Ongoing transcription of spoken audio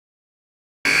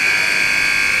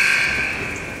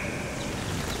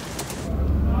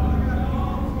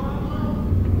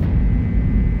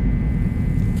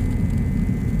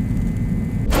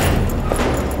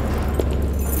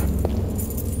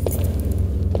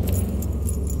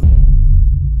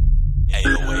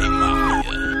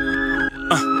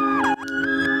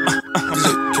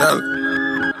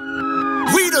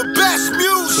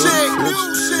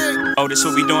Oh, this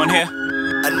what we doing here?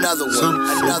 Another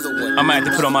one. I might have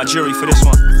to put on my jury for this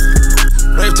one.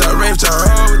 Rave talk, oh,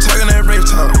 we talking that rave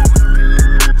talk.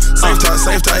 Safe talk,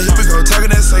 here we go,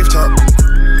 talking that safe talk.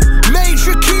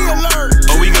 Major key alert.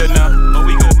 Oh, we good now.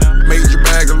 Major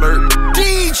bag alert.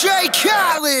 DJ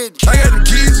Khaled. I got the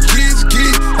keys.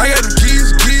 I got the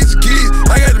keys.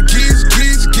 I got the keys.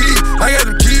 I got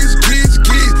the keys.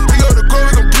 We go to court,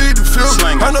 we gon' plead the fifth.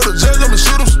 Slang. I know the judge, I'ma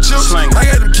shoot him some chips. Slang. I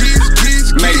got the keys.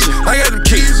 Major. I got the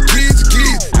keys.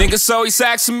 Niggas always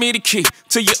asking me the key.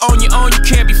 Till you own your own, you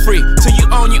can't be free. Till you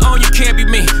own your own, you can't be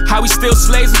me. How we still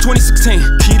slaves in 2016.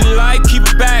 Key to life, keep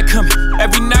a bag coming.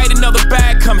 Every night another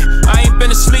bag coming. I ain't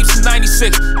been asleep since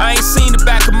 96. I ain't seen the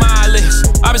back of my eyelids.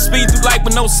 I been speeding through life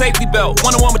with no safety belt.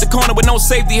 101 with the corner with no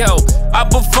safety help. I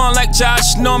put fun like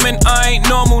Josh Norman. I ain't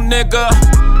normal, nigga.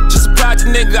 Just a project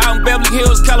nigga out in Beverly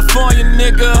Hills, California,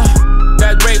 nigga.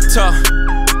 That rape talk.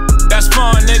 That's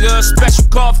fun, nigga. Special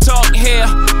golf talk here.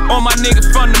 All my niggas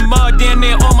from the mud, damn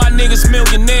near all my niggas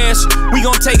millionaires. We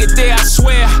gon' take it there, I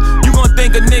swear. You gon'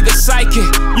 think a nigga psychic.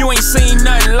 You ain't seen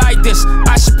nothing like this.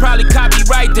 I should probably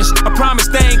copyright this. I promise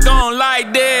they ain't gon'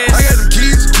 like this. I got the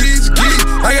keys.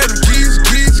 I got the keys.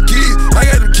 I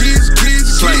got the keys.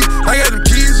 I got the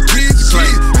keys.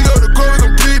 We go to court,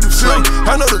 we gon' plead the fifth.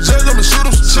 I know the judge, I'ma shoot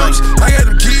him some chips. I got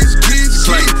the keys.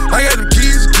 I got the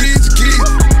keys.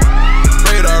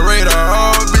 Radar,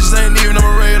 oh, bitches ain't even on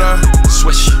my radar.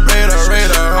 Swish. Radar,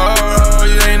 oh,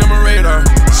 you ain't on my radar.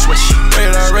 Swish.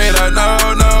 Radar, no,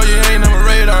 you ain't on my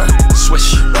radar.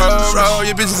 Swish. Oh,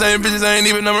 your bitches ain't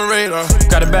even on my radar.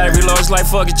 Got a battery low, it's like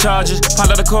fucking charges. Pop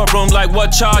out the courtroom like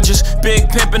what charges? Big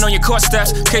pimpin' on your court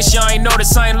steps. Case y'all ain't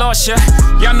noticed, I ain't lost yet.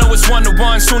 Y'all know it's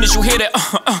 1-to-1 soon as you hit it.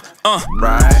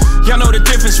 Right. Y'all know the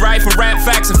difference, right? From rap,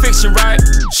 facts, and fiction, right?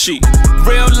 Shit.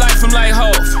 Real life, I'm like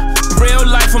Hov. Real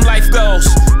life, I'm life goes.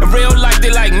 In real life,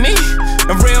 they like me.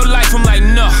 In real life, I'm like,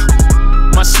 no.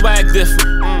 My swag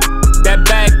different. That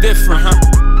bag different,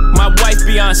 My wife,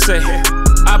 Beyonce.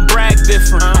 I brag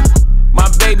different, My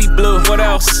baby blue. What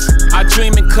else? I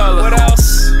dream in color. What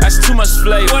else? That's too much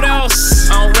flavor. What else?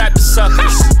 I don't rap the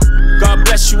suckers. God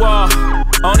bless you all.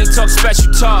 I only talk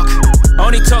special talk. I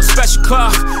only talk special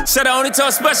clock. Said I only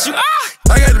talk special.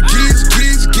 I got the keys.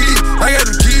 I got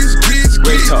the keys.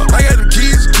 I got the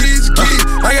keys.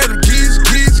 I got the keys.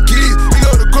 We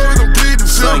go to court, we gon' plead the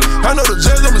fifth. I know the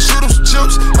judge, I'ma shoot him some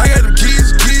chips. I got the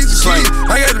keys.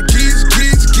 I got the keys.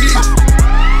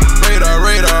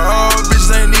 Radar, oh, bitches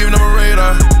ain't even on my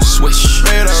radar. Swish.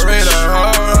 Radar,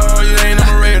 oh, you ain't on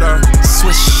my radar.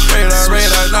 Swish.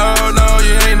 Radar, no,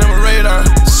 you ain't on my radar.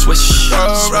 Swish.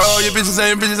 Oh, your bitches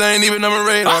ain't even on my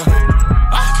radar.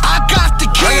 I got the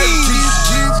keys.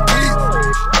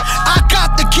 I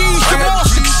got the keys to more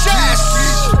success.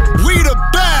 We the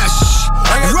best.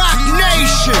 Rock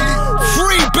Nation.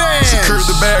 Free bands. Secure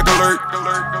the bag alert.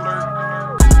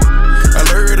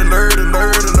 Alert.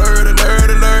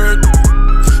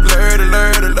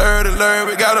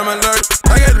 We got 'em alert.